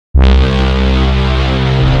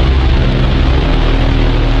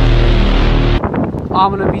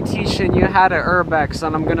I'm going to be teaching you how to urbex,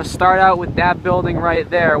 and I'm going to start out with that building right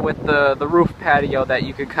there with the roof patio that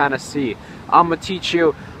you can kind of see. I'm going to teach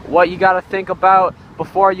you what you got to think about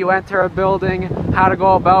before you enter a building, how to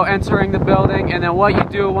go about entering the building, and then what you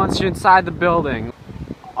do once you're inside the building.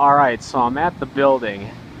 Alright, so I'm at the building,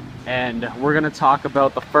 and we're going to talk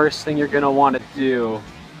about the first thing you're going to want to do.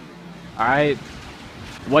 Alright?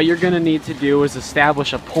 What you're going to need to do is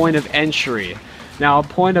establish a point of entry. Now, a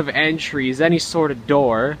point of entry is any sort of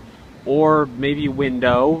door, or maybe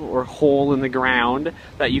window, or hole in the ground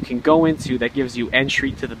that you can go into that gives you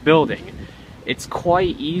entry to the building. It's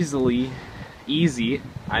quite easy, to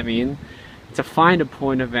find a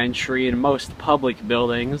point of entry in most public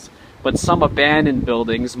buildings, but some abandoned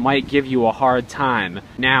buildings might give you a hard time.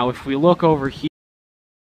 Now, if we look over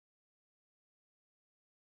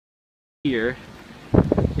here,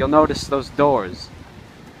 you'll notice those doors.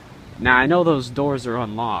 Now, I know those doors are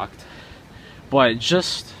unlocked, but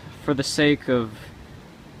just for the sake of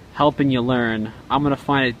helping you learn, I'm going to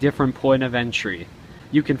find a different point of entry.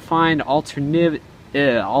 You can find alternative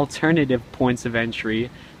points of entry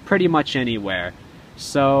pretty much anywhere.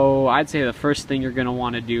 So I'd say the first thing you're going to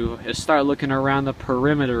want to do is start looking around the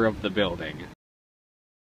perimeter of the building.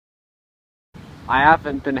 I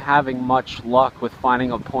haven't been having much luck with finding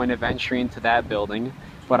a point of entry into that building,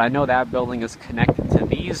 but I know that building is connected to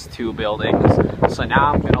these two buildings, so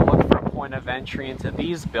now I'm going to look for a point of entry into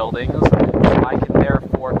these buildings, so I can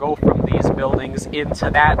therefore go from these buildings into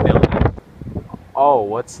that building. Oh,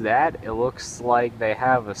 what's that? It looks like they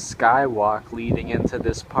have a skywalk leading into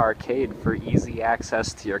this parkade for easy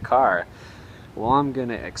access to your car. Well, I'm going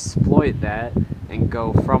to exploit that and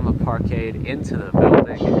go from the parkade into the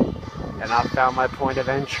building, and I've found my point of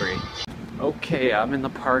entry. Okay, I'm in the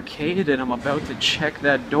parkade and I'm about to check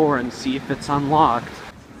that door and see if it's unlocked.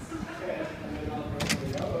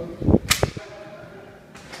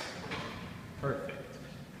 Perfect.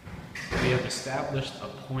 We have established a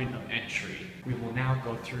point of entry. We will now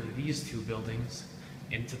go through these two buildings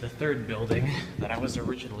into the third building that I was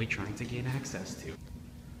originally trying to gain access to.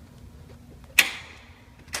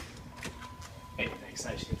 Hey, thanks,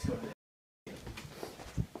 I should go.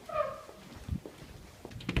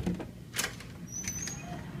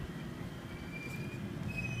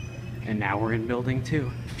 And now we're in building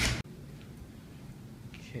 2.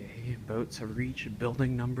 Okay, about to reach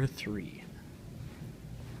building number 3.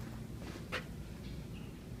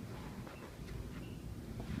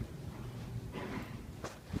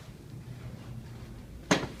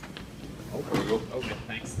 Oh, okay,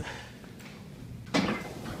 thanks.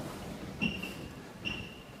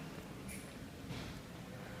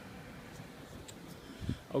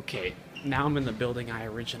 Okay, now I'm in the building I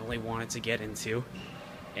originally wanted to get into.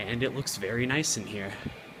 And it looks very nice in here.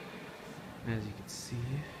 As you can see,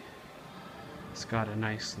 it's got a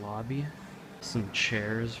nice lobby, some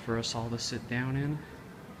chairs for us all to sit down in.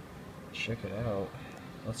 Check it out.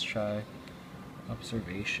 Let's try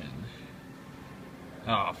observation.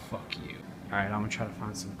 Oh, fuck you. Alright, I'm gonna try to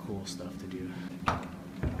find some cool stuff to do.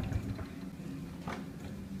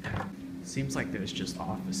 Seems like there's just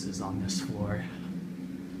offices on this floor.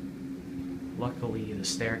 Luckily, the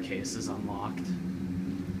staircase is unlocked.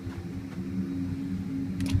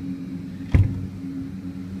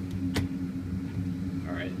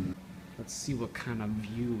 Let's see what kind of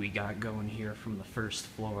view we got going here from the first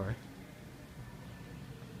floor.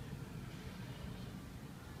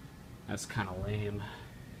 That's kind of lame.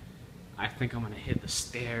 I think I'm gonna hit the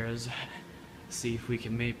stairs, see if we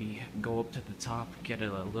can maybe go up to the top, get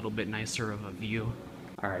a little bit nicer of a view.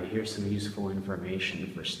 Alright, here's some useful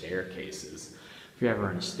information for staircases. If you're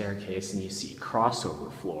ever in a staircase and you see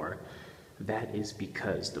crossover floor, that is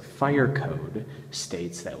because the fire code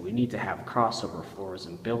states that we need to have crossover floors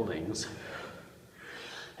in buildings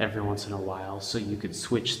every once in a while, so you could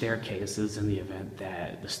switch staircases in the event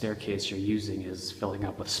that the staircase you're using is filling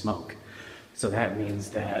up with smoke. So that means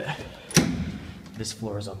that this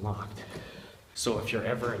floor is unlocked. So if you're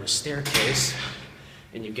ever in a staircase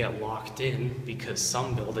and you get locked in, because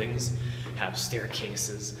some buildings have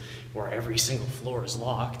staircases where every single floor is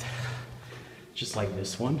locked, just like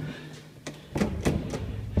this one,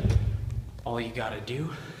 all you gotta do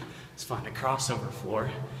is find a crossover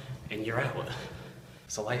floor and you're out.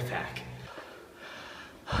 It's a life hack.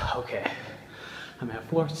 Okay, I'm at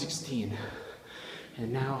floor 16,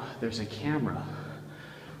 and now there's a camera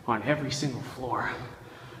on every single floor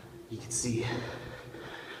you can see,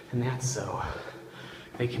 and that's so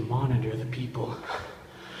they can monitor the people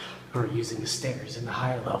who are using the stairs in the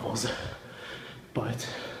higher levels, but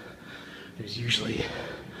there's usually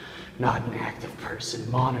not an active person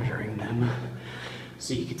monitoring them,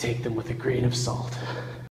 so you can take them with a grain of salt.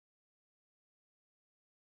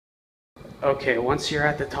 Okay, once you're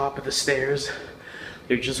at the top of the stairs,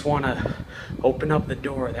 you just want to open up the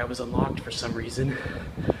door that was unlocked for some reason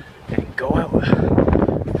and go out.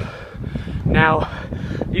 Now,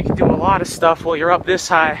 you can do a lot of stuff while you're up this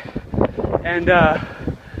high, and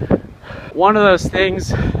one of those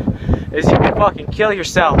things is you can fucking kill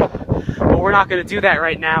yourself, but we're not going to do that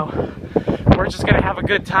right now. We're just going to have a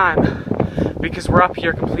good time because we're up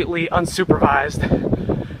here completely unsupervised.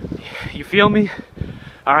 You feel me?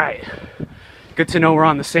 Alright, good to know we're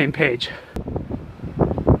on the same page.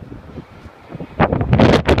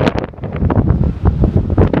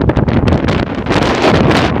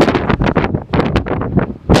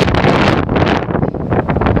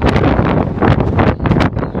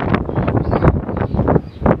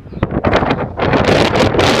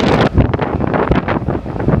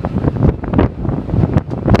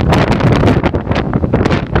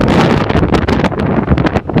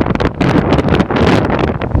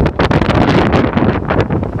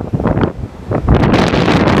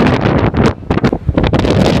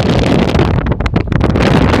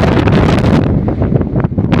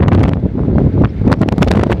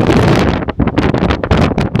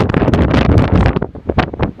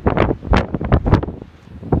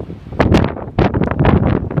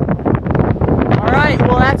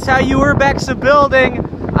 That's how you urbex a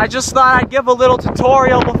building. I just thought I'd give a little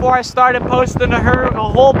tutorial before I started posting a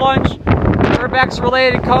whole bunch of urbex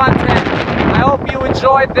related content. I hope you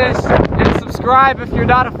enjoyed this, and subscribe if you're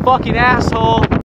not a fucking asshole.